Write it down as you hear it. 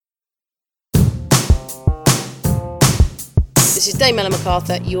This is Dame Ellen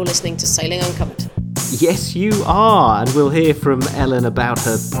MacArthur. You're listening to Sailing Uncovered. Yes, you are, and we'll hear from Ellen about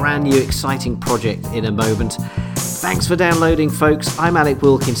her brand new exciting project in a moment. Thanks for downloading, folks. I'm Alec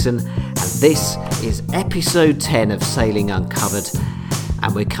Wilkinson, and this is episode 10 of Sailing Uncovered,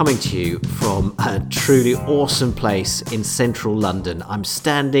 and we're coming to you from a truly awesome place in central London. I'm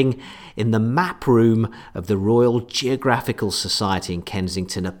standing in the map room of the Royal Geographical Society in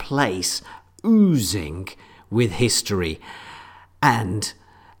Kensington, a place oozing with history and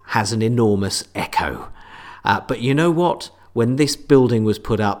has an enormous echo. But you know what? When this building was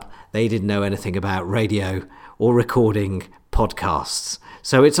put up, they didn't know anything about radio or recording podcasts.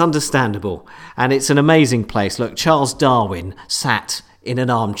 So it's understandable. And it's an amazing place. Look, Charles Darwin sat in an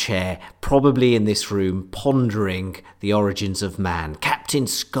armchair, probably in this room, pondering the origins of man. Captain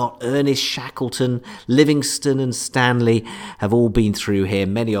Scott, Ernest Shackleton, Livingstone and Stanley have all been through here.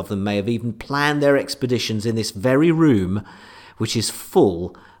 Many of them may have even planned their expeditions in this very room, which is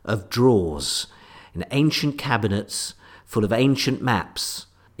full of drawers and ancient cabinets full of ancient maps.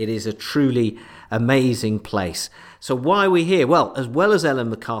 It is a truly amazing place. So why are we here? Well as Ellen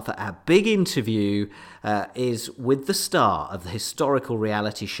MacArthur, our big interview is with the star of the historical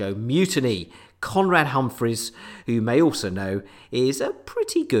reality show Mutiny, Conrad Humphreys, who you may also know is a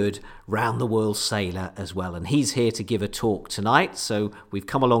pretty good round-the-world sailor as well. And he's here to give a talk tonight, so we've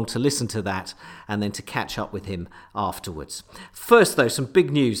come along to listen to that and then to catch up with him afterwards. First, though, some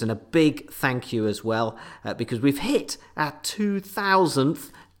big news and a big thank you as well, because we've hit our 2,000th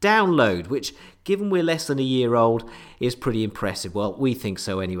download, which, given we're less than a year old, is pretty impressive. Well, we think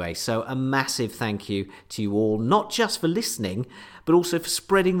so anyway. So a massive thank you to you all, not just for listening, but also for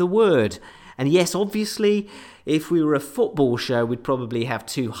spreading the word. And yes, obviously, if we were a football show, we'd probably have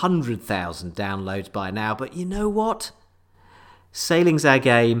 200,000 downloads by now. But you know what? Sailing's our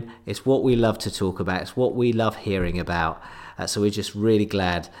game. It's what we love to talk about. It's what we love hearing about. So we're just really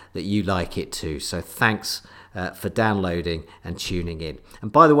glad that you like it too. So thanks for downloading and tuning in.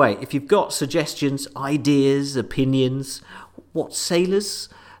 And by the way, if you've got suggestions, ideas, opinions, what sailors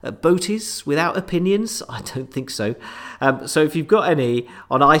boaties without opinions? I don't think so. So if you've got any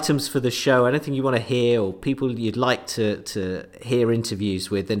on items for the show, anything you want to hear or people you'd like to hear interviews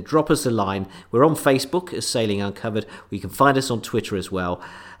with, then drop us a line. We're on Facebook as Sailing Uncovered. You can find us on Twitter as well.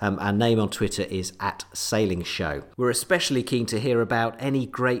 Our name on Twitter is @SailingShow. We're especially keen to hear about any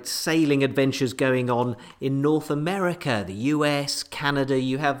great sailing adventures going on in North America, the US, Canada.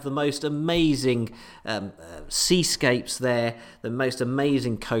 You have the most amazing seascapes there, the most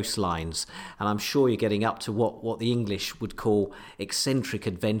amazing coastlines, and I'm sure you're getting up to what the English would call eccentric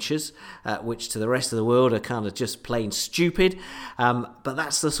adventures, which to the rest of the world are kind of just plain stupid, but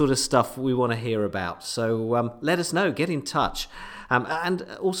that's the sort of stuff we want to hear about. So let us know, get in touch. And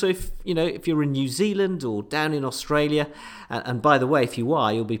also, if you're in New Zealand or down in Australia, and by the way, if you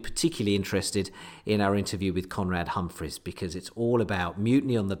are, you'll be particularly interested in our interview with Conrad Humphreys, because it's all about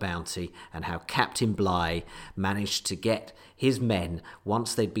mutiny on the Bounty and how Captain Bligh managed to get his men,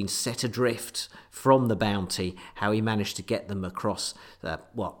 once they'd been set adrift from the Bounty, how he managed to get them across,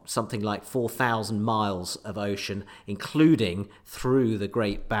 something like 4,000 miles of ocean, including through the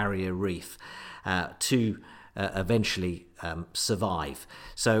Great Barrier Reef, to eventually survive.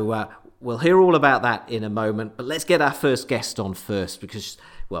 So we'll hear all about that in a moment, but let's get our first guest on first, because,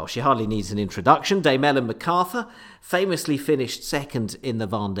 well, she hardly needs an introduction. Dame Ellen MacArthur famously finished second in the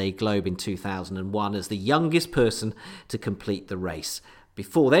Vendée Globe in 2001 as the youngest person to complete the race,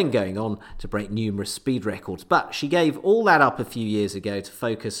 before then going on to break numerous speed records. But she gave all that up a few years ago to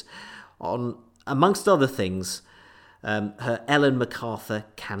focus on, amongst other things, her Ellen MacArthur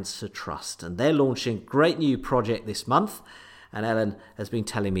Cancer Trust, and they're launching a great new project this month, and Ellen has been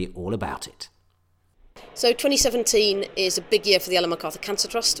telling me all about it. So 2017 is a big year for the Ellen MacArthur Cancer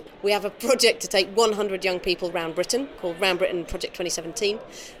Trust. We have a project to take 100 young people around Britain called Round Britain Project 2017,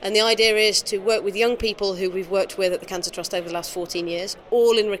 and the idea is to work with young people who we've worked with at the Cancer Trust over the last 14 years,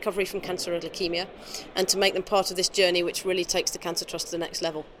 all in recovery from cancer and leukaemia, and to make them part of this journey which really takes the Cancer Trust to the next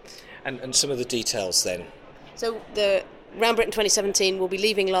level. And some of the details then? So the Round Britain 2017 will be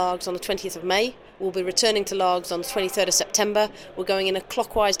leaving Largs on the 20th of May. We'll be returning to Largs on the 23rd of September. We're going in a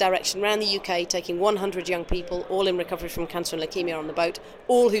clockwise direction around the UK, taking 100 young people, all in recovery from cancer and leukaemia on the boat,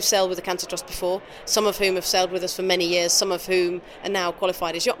 all who've sailed with the Cancer Trust before, some of whom have sailed with us for many years, some of whom are now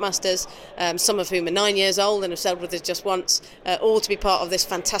qualified as yachtmasters, some of whom are 9 years old and have sailed with us just once, all to be part of this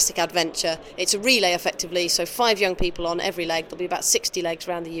fantastic adventure. It's a relay effectively, so 5 young people on every leg. There'll be about 60 legs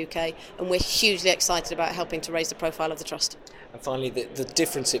around the UK, and we're hugely excited about helping to raise the profile of the Trust. And finally, the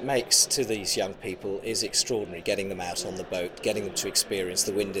difference it makes to these young people is extraordinary, getting them out on the boat, getting them to experience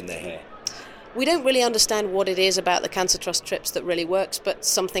the wind in their hair. We don't really understand what it is about the Cancer Trust trips that really works, but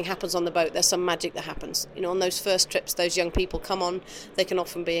something happens on the boat. There's some magic that happens. On those first trips, those young people come on, they can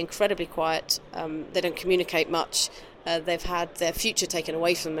often be incredibly quiet, they don't communicate much. They've had their future taken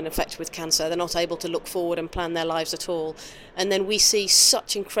away from them, in effect, with cancer. They're not able to look forward and plan their lives at all. And then we see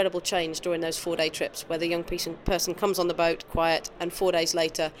such incredible change during those 4-day trips, where the young person comes on the boat quiet, and 4 days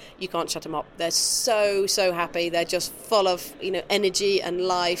later, you can't shut them up. They're so happy. They're just full of energy and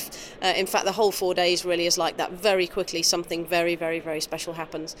life. In fact, the whole 4 days really is like that. Very quickly, something very, very, very special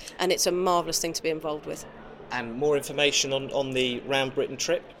happens, and it's a marvellous thing to be involved with. And more information on the Round Britain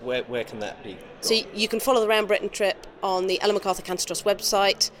trip, where can that be? So you can follow the Round Britain trip on the Ellen MacArthur Cancer Trust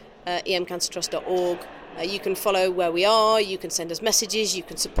website, emcancertrust.org. You can follow where we are, you can send us messages, you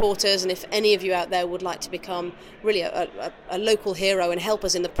can support us, and if any of you out there would like to become really a local hero and help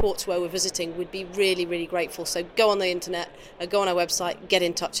us in the ports where we're visiting, we'd be really, really grateful. So go on the internet, go on our website, get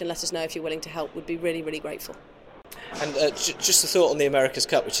in touch and let us know if you're willing to help. We'd be really, really grateful. And just a thought on the America's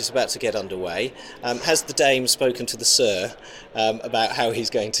Cup, which is about to get underway. Has the Dame spoken to the Sir about how he's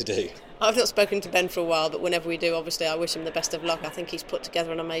going to do? I've not spoken to Ben for a while, but whenever we do, obviously I wish him the best of luck. I think he's put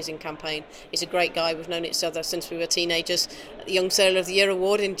together an amazing campaign. He's a great guy. We've known each other since we were teenagers. The Young Sailor of the Year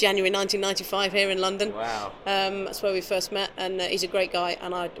award in January 1995 here in London. Wow. That's where we first met, and he's a great guy,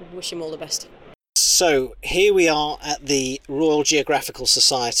 and I wish him all the best. So here we are at the Royal Geographical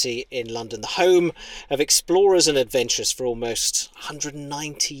Society in London, the home of explorers and adventurers for almost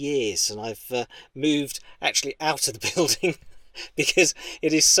 190 years. And I've moved actually out of the building because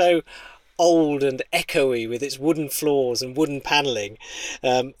it is so old and echoey with its wooden floors and wooden panelling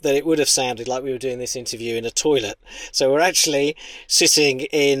that it would have sounded like we were doing this interview in a toilet. So we're actually sitting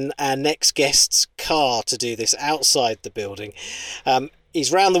in our next guest's car to do this outside the building.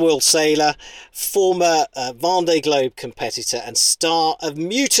 He's round the world sailor, former Vendée Globe competitor and star of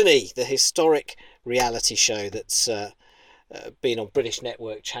Mutiny, the historic reality show that's been on British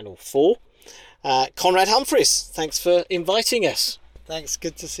Network Channel 4. Conrad Humphreys, thanks for inviting us. Thanks,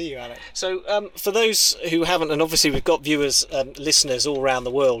 good to see you, Alex. So for those who haven't, and obviously we've got viewers, listeners all around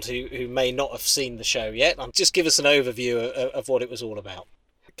the world who may not have seen the show yet, just give us an overview of what it was all about.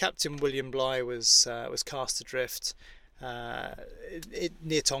 Captain William Bligh was cast adrift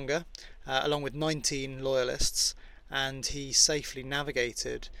near Tonga, along with 19 loyalists, and he safely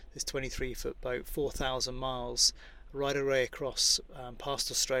navigated this 23-foot boat 4,000 miles right away across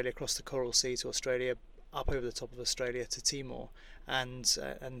past Australia, across the Coral Sea to Australia, up over the top of Australia to Timor, and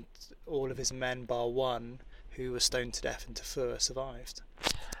all of his men bar one, who was stoned to death in Tafua, survived.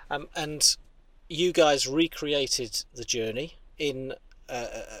 And you guys recreated the journey in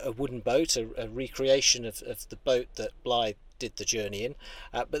a wooden boat, a recreation of the boat that Bligh did the journey in,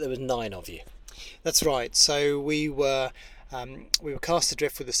 but there was 9 of you. That's right. So we were cast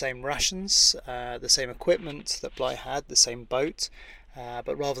adrift with the same rations, the same equipment that Bligh had, the same boat,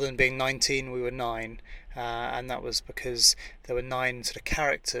 but rather than being 19, we were 9, and that was because there were 9 sort of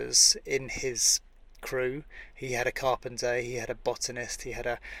characters in his crew. He had a carpenter, he had a botanist, he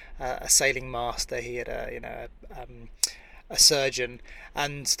had a sailing master, he had a surgeon,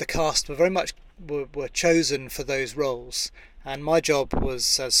 and the cast were very much were chosen for those roles. And my job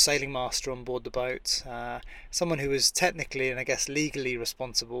was as sailing master on board the boat, someone who was technically and I guess legally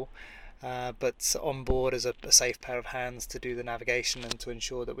responsible, but on board as a safe pair of hands to do the navigation and to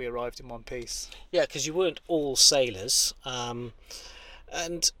ensure that we arrived in one piece. Yeah, because you weren't all sailors, and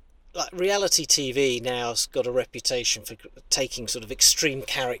like reality TV now's got a reputation for taking sort of extreme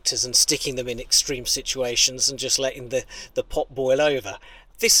characters and sticking them in extreme situations and just letting the pot boil over.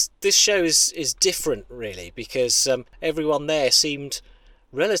 This show is different really, because everyone there seemed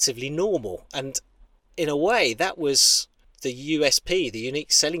relatively normal, and in a way that was the USP, the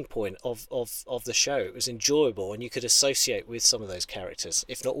unique selling point of the show. It was enjoyable and you could associate with some of those characters,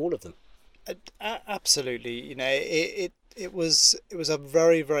 if not all of them. Absolutely. It was a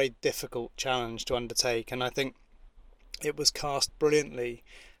very, very difficult challenge to undertake, and I think it was cast brilliantly.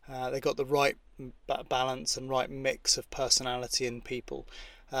 They got the right balance and right mix of personality in people.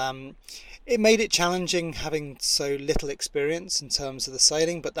 It made it challenging having so little experience in terms of the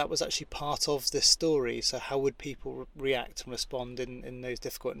sailing, but that was actually part of this story. So how would people react and respond in those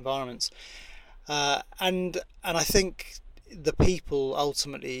difficult environments? And I think the people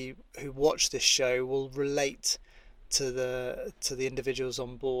ultimately who watch this show will relate to the individuals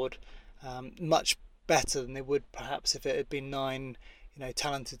on board much better than they would perhaps if it had been 9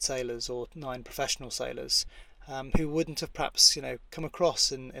 talented sailors or 9 professional sailors who wouldn't have perhaps come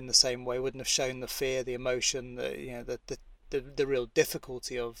across in the same way, wouldn't have shown the fear, the emotion, the real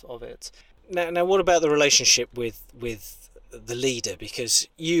difficulty of it. Now what about the relationship with the leader, because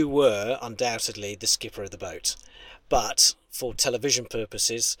you were undoubtedly the skipper of the boat, but for television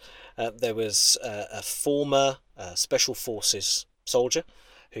purposes, there was a former Special Forces soldier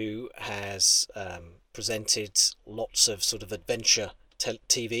who has presented lots of sort of adventure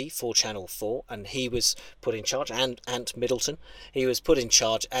TV for Channel 4, and he was put in charge, and Ant Middleton, he was put in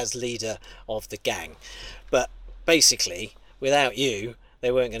charge as leader of the gang. But basically, without you,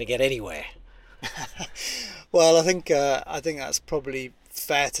 they weren't going to get anywhere. Well, I think that's probably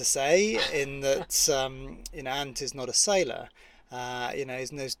fair to say, in that Ant is not a sailor.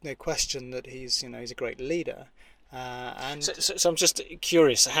 There's no question that he's a great leader. So I'm just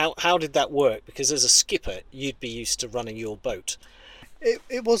curious, how did that work? Because as a skipper, you'd be used to running your boat.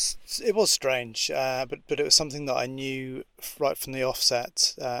 It was strange, but it was something that I knew right from the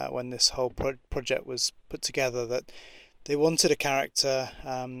offset, when this whole project was put together, that they wanted a character.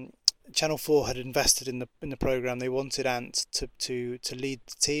 Channel 4 had invested in the program. They wanted Ant to lead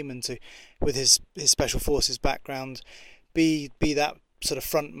the team and to, with his Special Forces background, be that sort of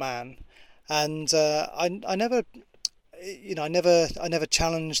front man. And I never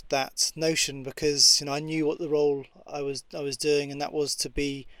challenged that notion, because I knew what the role I was doing, and that was to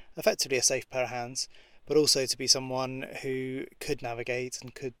be effectively a safe pair of hands, but also to be someone who could navigate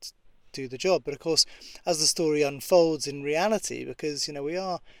and could do the job. But of course, as the story unfolds in reality, because we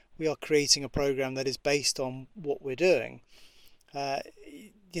are creating a program that is based on what we're doing,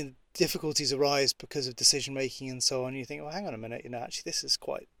 difficulties arise because of decision making and so on. You think, well, hang on a minute, actually this is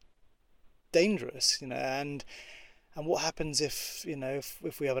quite dangerous, and what happens if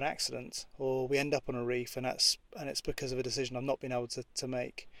we have an accident, or we end up on a reef and it's because of a decision I've not been able to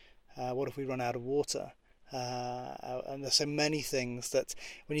make? What if we run out of water? And there's so many things that,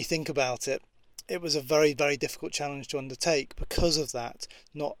 when you think about it, it was a very, very difficult challenge to undertake, because of that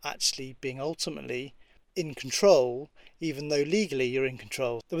not actually being ultimately in control, even though legally you're in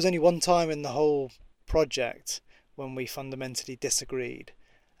control. There was only one time in the whole project when we fundamentally disagreed,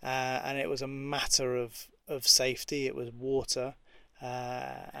 and it was a matter of safety. It was water,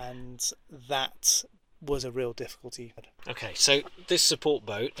 and that was a real difficulty. Okay, so this support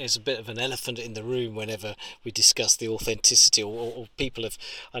boat is a bit of an elephant in the room whenever we discuss the authenticity, or people have,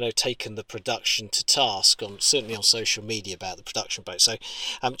 I know, taken the production to task, certainly on social media, about the production boat. So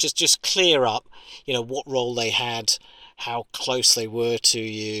just clear up, what role they had, how close they were to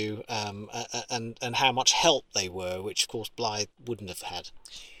you, and how much help they were, which of course Blythe wouldn't have had.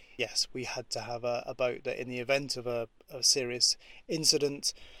 Yes, we had to have a boat that, in the event of a serious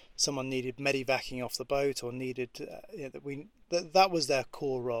incident, someone needed medevacing off the boat, or needed that was their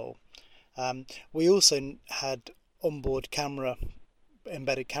core role. We also had onboard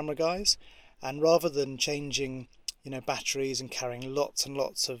embedded camera guys, and rather than changing batteries and carrying lots and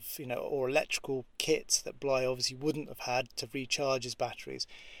lots of or electrical kit that Bly obviously wouldn't have had to recharge his batteries,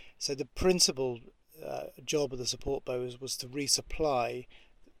 so the principal job of the support boat was to resupply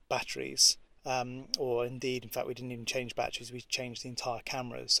batteries, or indeed, in fact, we didn't even change batteries, we changed the entire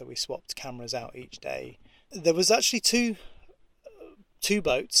cameras, so we swapped cameras out each day. There was actually two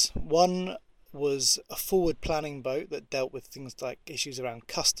boats. One was a forward planning boat that dealt with things like issues around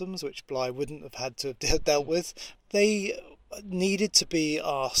customs, which Bly wouldn't have had to have dealt with. They needed to be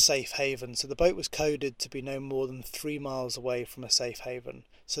our safe haven, so the boat was coded to be no more than 3 miles away from a safe haven,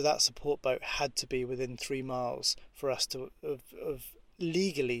 so that support boat had to be within 3 miles for us to have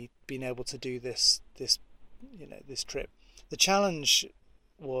legally been able to do this trip. The challenge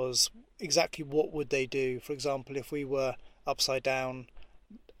was exactly what would they do. For example, if we were upside down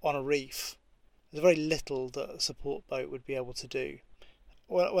on a reef, there's very little that a support boat would be able to do.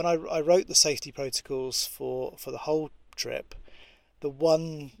 When I wrote the safety protocols for the whole trip, the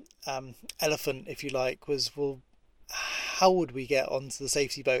one elephant, if you like, was, well, how would we get onto the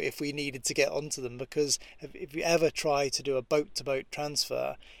safety boat if we needed to get onto them? Because if you ever try to do a boat-to-boat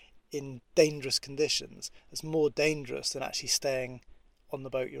transfer in dangerous conditions, it's more dangerous than actually staying on the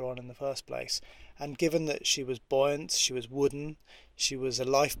boat you're on in the first place. And given that she was buoyant, she was wooden, she was a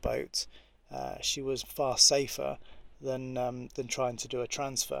lifeboat, she was far safer than trying to do a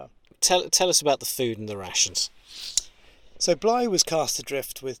transfer. Tell us about the food and the rations. So Bly was cast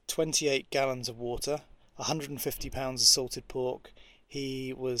adrift with 28 gallons of water, 150 pounds of salted pork.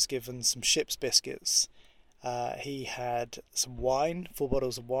 He was given some ship's biscuits. He had some wine, 4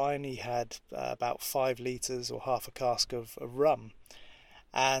 bottles of wine. He had about 5 litres or half a cask of rum.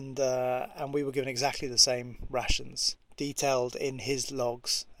 And we were given exactly the same rations, detailed in his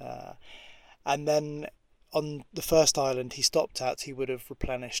logs. And then on the first island he stopped at, he would have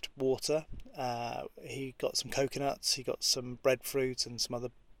replenished water. He got some coconuts, he got some breadfruit and some other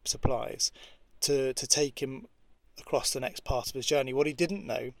supplies to take him across the next part of his journey. What he didn't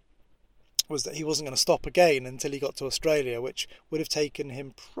know was that he wasn't going to stop again until he got to Australia, which would have taken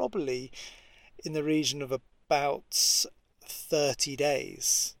him probably in the region of about 30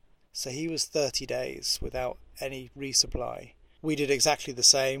 days. So he was 30 days without any resupply. We did exactly the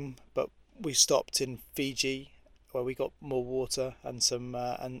same, but we stopped in Fiji, where we got more water and some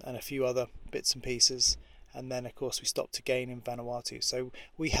and a few other bits and pieces. And then, of course, we stopped again in Vanuatu. So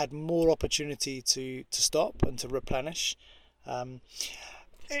we had more opportunity to stop and to replenish.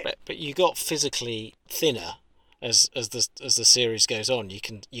 But you got physically thinner as the series goes on. You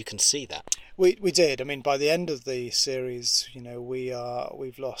can see that. We did. I mean, by the end of the series,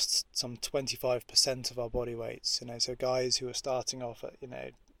 we've lost some 25% of our body weights. So guys who are starting off at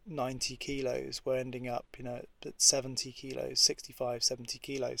 90 kilos were ending up at 70 kilos, 65, 70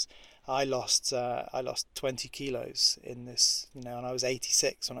 kilos. I lost 20 kilos in this, and I was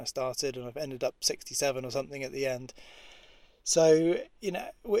 86 when I started, and I've ended up 67 or something at the end. So,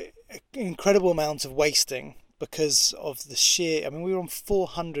 incredible amount of wasting because of the sheer, we were on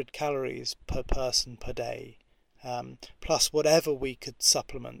 400 calories per person per day, plus whatever we could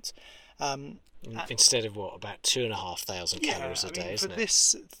supplement. Instead of about 2,500 calories a day, isn't it?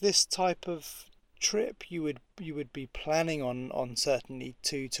 For this type of trip, you would be planning on certainly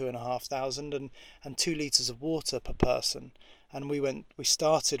 2,500 and 2 litres of water per person. And we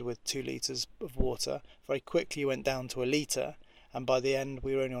started with 2 litres of water. Very quickly went down to 1 litre, and by the end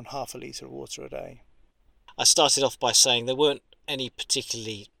we were only on half a litre of water a day. I started off by saying there weren't any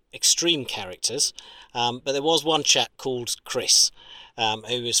particularly extreme characters, but there was one chap called Chris,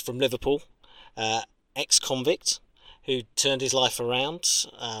 who was from Liverpool, ex-convict, who turned his life around,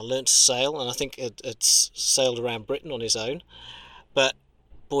 learnt to sail, and I think had sailed around Britain on his own. But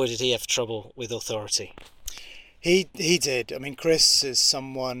boy, did he have trouble with authority. He did. Chris is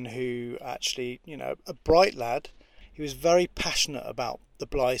someone who actually, a bright lad. He was very passionate about the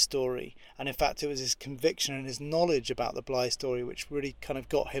Bligh story, and in fact it was his conviction and his knowledge about the Bligh story which really kind of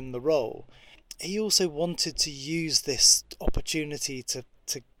got him the role. He also wanted to use this opportunity to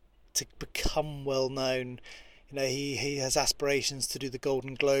become well known. He has aspirations to do the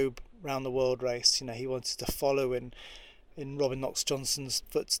Golden Globe round the world race. He wanted to follow in Robin Knox-Johnson's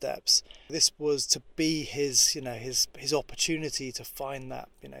footsteps. This was to be his opportunity to find that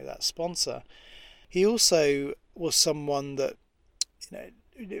that sponsor. He also was someone that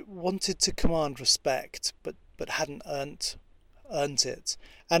wanted to command respect, but hadn't earned it,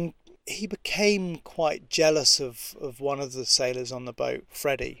 and he became quite jealous of one of the sailors on the boat,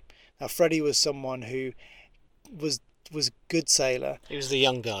 Freddie. Now, Freddie was someone who was a good sailor. He was the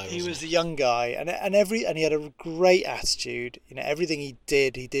young guy. He was the young guy, and he had a great attitude. Everything he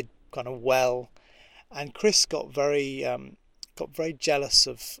did kind of well. And Chris got very jealous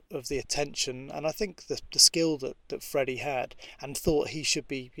of the attention, and I think the skill that Freddie had, and thought he should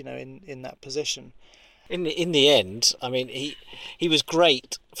be in that position. In the end, he was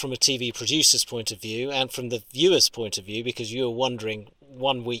great from a TV producer's point of view and from the viewer's point of view, because you were wondering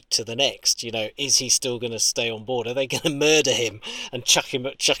 1 week to the next, is he still going to stay on board? Are they going to murder him and chuck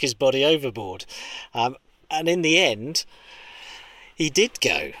his body overboard? And in the end, he did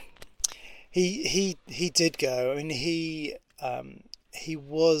go. He did go. He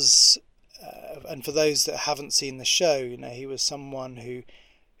was, and for those that haven't seen the show, he was someone who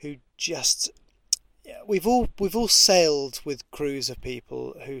just. We've all sailed with crews of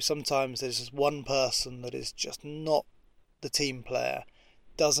people who sometimes there's just one person that is just not the team player,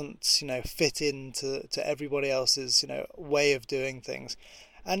 doesn't fit into everybody else's way of doing things,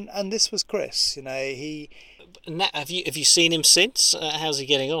 and this was Chris. Have you seen him since? How's he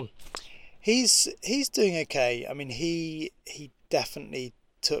getting on? He's doing okay. He definitely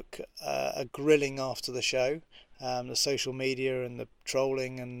took a grilling after the show. The social media and the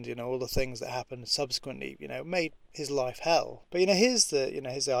trolling and all the things that happened subsequently made his life hell. But here's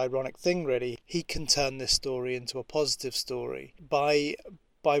the ironic thing, really. He can turn this story into a positive story by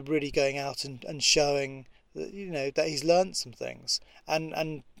really going out and showing that that he's learned some things,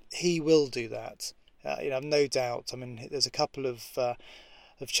 and he will do that. I've no doubt. There's a couple of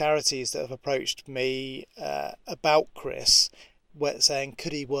charities that have approached me about Chris, saying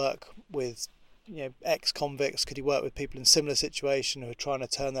could he work with ex-convicts, could he work with people in similar situation who are trying to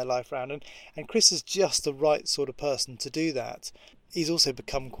turn their life around, and Chris is just the right sort of person to do that. He's also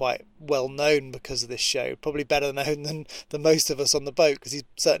become quite well known because of this show, probably better known than most of us on the boat, because he's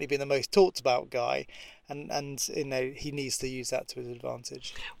certainly been the most talked about guy, and he needs to use that to his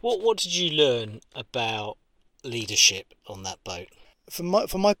advantage. What did you learn about leadership on that boat? For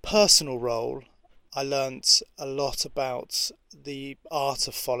my personal role, I learnt a lot about the art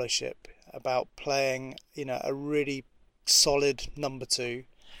of fellowship. about playing, a really solid number two.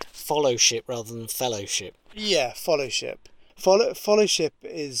 Followship rather than fellowship. Yeah, followship. Followship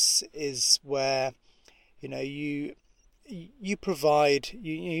is where you provide.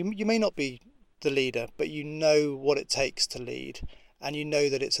 You may not be the leader, but you know what it takes to lead, and you know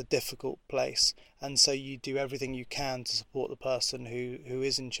that it's a difficult place, and so you do everything you can to support the person who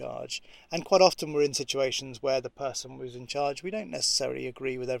is in charge. And quite often we're in situations where the person who's in charge, we don't necessarily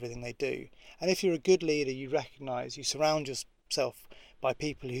agree with everything they do. And if you're a good leader, you recognise, you surround yourself by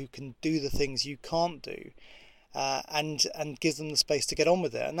people who can do the things you can't do, and give them the space to get on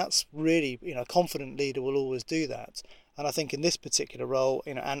with it. And that's really, a confident leader will always do that. And I think in this particular role,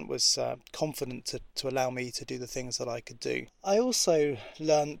 Ant was confident to allow me to do the things that I could do. I also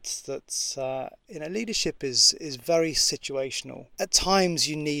learnt that leadership is very situational. At times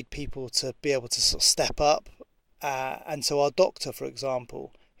you need people to be able to sort of step up. And so our doctor, for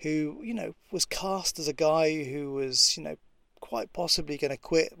example, who was cast as a guy who was quite possibly going to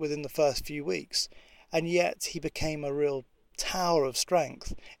quit within the first few weeks, and yet he became a real tower of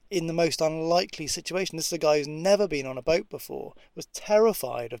strength in the most unlikely situation. This is a guy who's never been on a boat before, was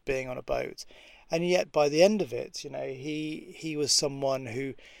terrified of being on a boat, and yet by the end of it, he was someone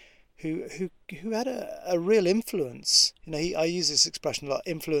who had a real influence. I use this expression a lot,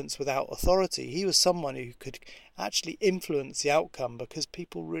 influence without authority. He was someone who could actually influence the outcome because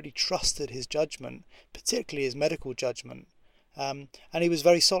people really trusted his judgment, particularly his medical judgment. And he was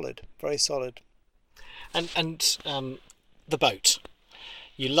very solid, very solid. And the boat.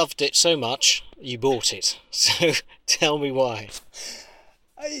 You loved it so much, you bought it. So tell me why.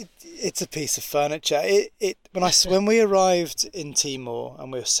 It's a piece of furniture. When we arrived in Timor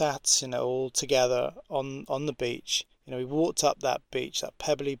and we were sat, all together on the beach, we walked up that beach, that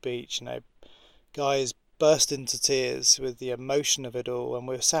pebbly beach, guys burst into tears with the emotion of it all, and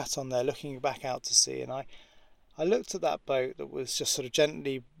we were sat on there looking back out to sea, and I looked at that boat that was just sort of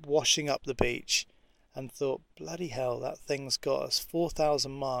gently washing up the beach and thought, bloody hell, that thing's got us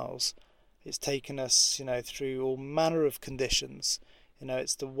 4,000 miles. It's taken us, through all manner of conditions.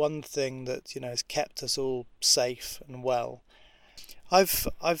 It's the one thing that, has kept us all safe and well.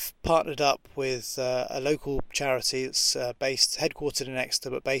 I've partnered up with a local charity that's headquartered in Exeter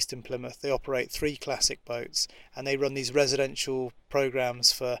but based in Plymouth. They operate 3 classic boats, and they run these residential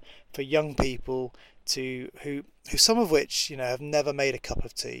programs for young people who some of which have never made a cup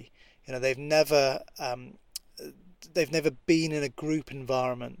of tea. They've never been in a group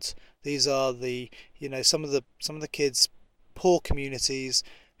environment. These are some of the kids, poor communities,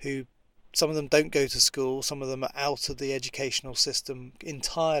 who some of them don't go to school, some of them are out of the educational system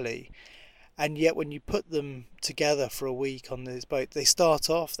entirely, and yet when you put them together for a week on this boat, they start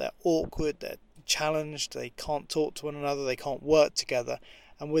off, they're awkward, they're challenged, they can't talk to one another, they can't work together,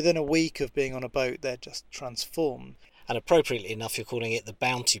 and within a week of being on a boat, they're just transformed. And appropriately enough, you're calling it the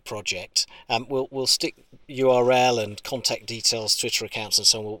Bounty Project. We'll stick URL and contact details, Twitter accounts and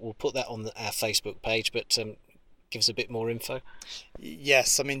so on. We'll put that on our Facebook page, but give us a bit more info.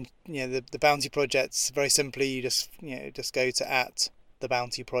 Yes, I mean, the Bounty Project's very simply, you just go to @the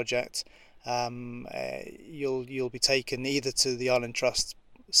Bounty Project. You'll be taken either to the Island Trust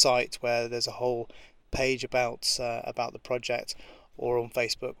site, where there's a whole page about the project, or on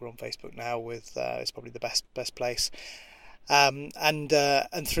Facebook. We're on Facebook now with it's probably the best place. And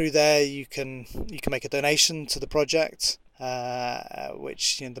through there you can make a donation to the project,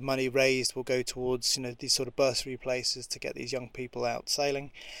 which the money raised will go towards these sort of bursary places to get these young people out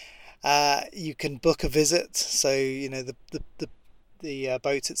sailing. You can book a visit, so the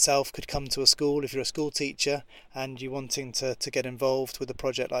boat itself could come to a school. If you're a school teacher and you're wanting to get involved with a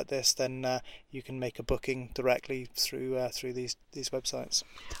project like this, then you can make a booking directly through these websites.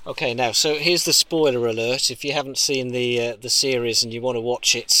 Okay, now so here's the spoiler alert. If you haven't seen the series and you want to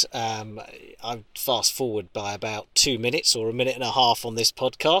watch it, I've fast forward by about 2 minutes or a minute and a half on this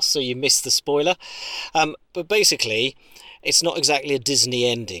podcast, so you missed the spoiler. But basically, it's not exactly a Disney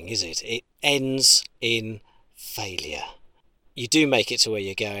ending, is it? It ends in failure. You do make it to where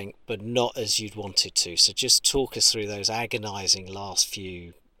you're going, but not as you'd wanted to. So just talk us through those agonising last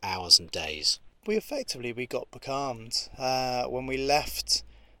few hours and days. We got becalmed when we left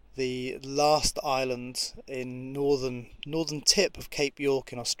the last island in northern tip of Cape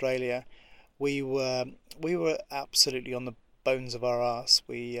York in Australia. We were absolutely on the bones of our arse.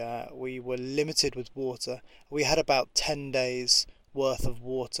 We were limited with water. We had about 10 days worth of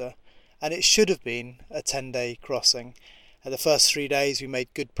water, and it should have been a 10-day crossing. The first 3 days we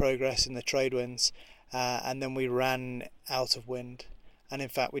made good progress in the trade winds, and then we ran out of wind. And in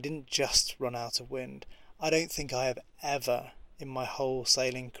fact, we didn't just run out of wind. I don't think I have ever in my whole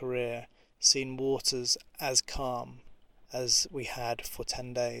sailing career seen waters as calm as we had for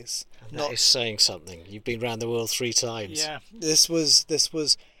 10 days. And that is saying something. You've been around the world 3 times. Yeah, this was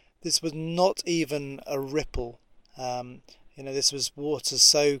not even a ripple. This was water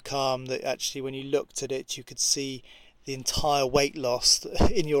so calm that actually when you looked at it, you could see the entire weight loss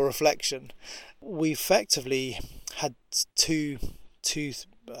in your reflection. We effectively had two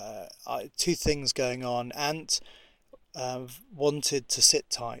things going on. Ant wanted to sit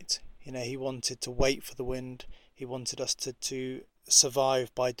tight. He wanted to wait for the wind. He wanted us to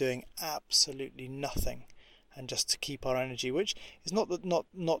survive by doing absolutely nothing, and just to keep our energy, which is not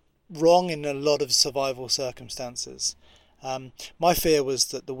wrong in a lot of survival circumstances. My fear was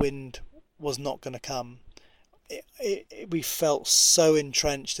that the wind was not going to come. We felt so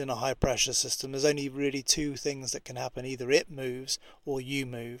entrenched in a high pressure system. There's only really 2 things that can happen: either it moves or you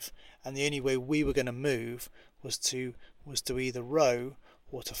move, and the only way we were going to move was to either row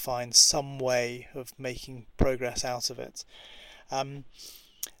or to find some way of making progress out of it. And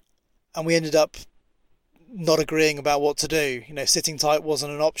we ended up not agreeing about what to do. Sitting tight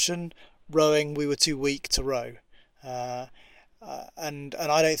wasn't an option. Rowing, we were too weak to row. And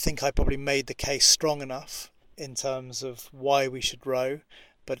I don't think I probably made the case strong enough in terms of why we should row,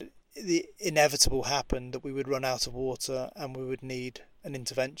 but the inevitable happened that we would run out of water and we would need an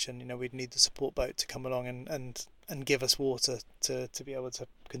intervention. We'd need the support boat to come along and give us water to be able to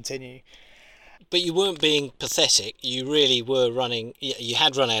continue. But you weren't being pathetic. You really were running. You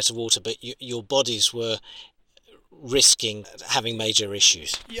had run out of water, but your bodies were risking having major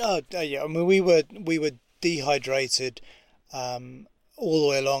issues. Yeah. I mean, we were dehydrated all the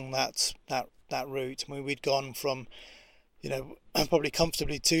way along that route. I mean, we'd gone from probably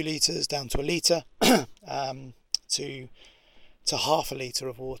comfortably 2 litres down to 1 litre to half a litre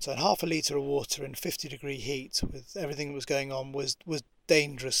of water. And half a litre of water in 50-degree heat with everything that was going on was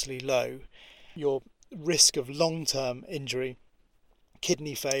dangerously low. Your risk of long-term injury,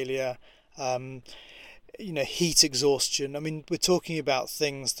 kidney failure, heat exhaustion. I mean, we're talking about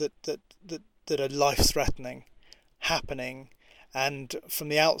things that are life-threatening happening. And from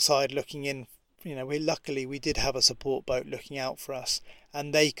the outside looking in, we did have a support boat looking out for us,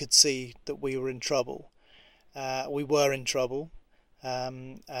 and they could see that we were in trouble. We were in trouble,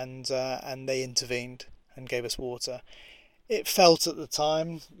 and they intervened and gave us water. It felt at the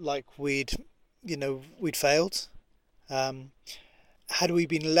time like we'd failed. Had we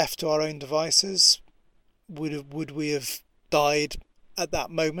been left to our own devices, would we have died at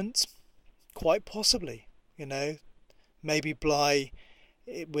that moment? Quite possibly. Maybe Bligh,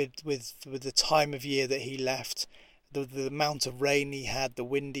 with the time of year that he left, the amount of rain he had, the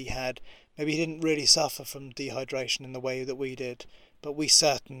wind he had, maybe he didn't really suffer from dehydration in the way that we did. But we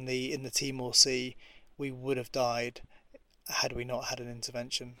certainly, in the Timor Sea, we would have died had we not had an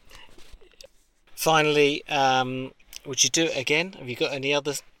intervention. Finally, would you do it again? Have you got any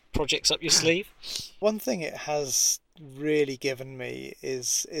other projects up your sleeve? One thing it has really given me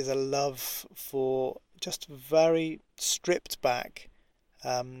is a love for just very stripped back.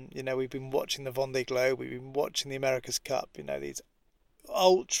 We've been watching the Vendée Globe, we've been watching the America's Cup, these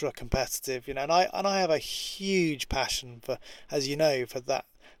ultra competitive, and I have a huge passion for, as you know, for that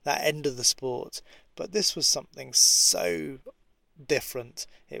end of the sport. But this was something so different.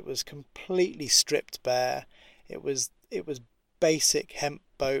 It was completely stripped bare. It was basic hemp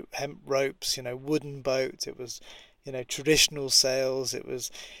ropes, wooden boat. It was, traditional sails. It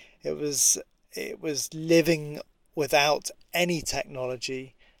was living without any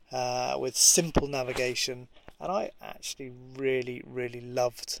technology, with simple navigation. And I actually really, really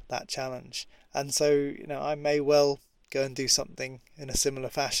loved that challenge. And so, I may well go and do something in a similar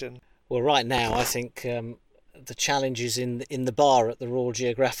fashion. Well, right now, I think the challenge is in the bar at the Royal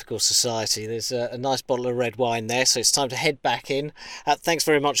Geographical Society. There's a nice bottle of red wine there, so it's time to head back in. Thanks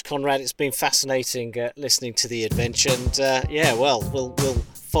very much, Conrad. It's been fascinating listening to the adventure. And we'll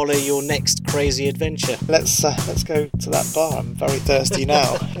follow your next crazy adventure. Let's go to that bar. I'm very thirsty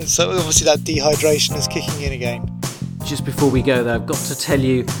now. So obviously that dehydration is kicking in again. Just before we go, though, I've got to tell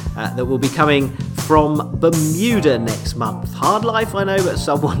you that we'll be coming from Bermuda next month. Hard life, I know, but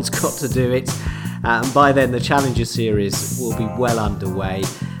someone's got to do it. And by then, the Challenger series will be well underway.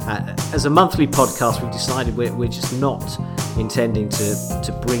 As a monthly podcast, we've decided we're just not intending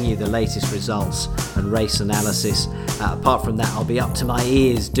to bring you the latest results and race analysis. Apart from that, I'll be up to my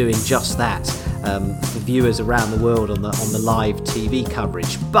ears doing just that for viewers around the world on the live TV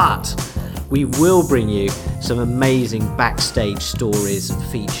coverage. But we will bring you some amazing backstage stories and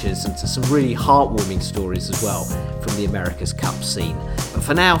features, and some really heartwarming stories as well from the America's Cup scene. But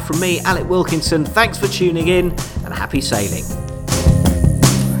for now, from me, Alec Wilkinson, thanks for tuning in and happy sailing.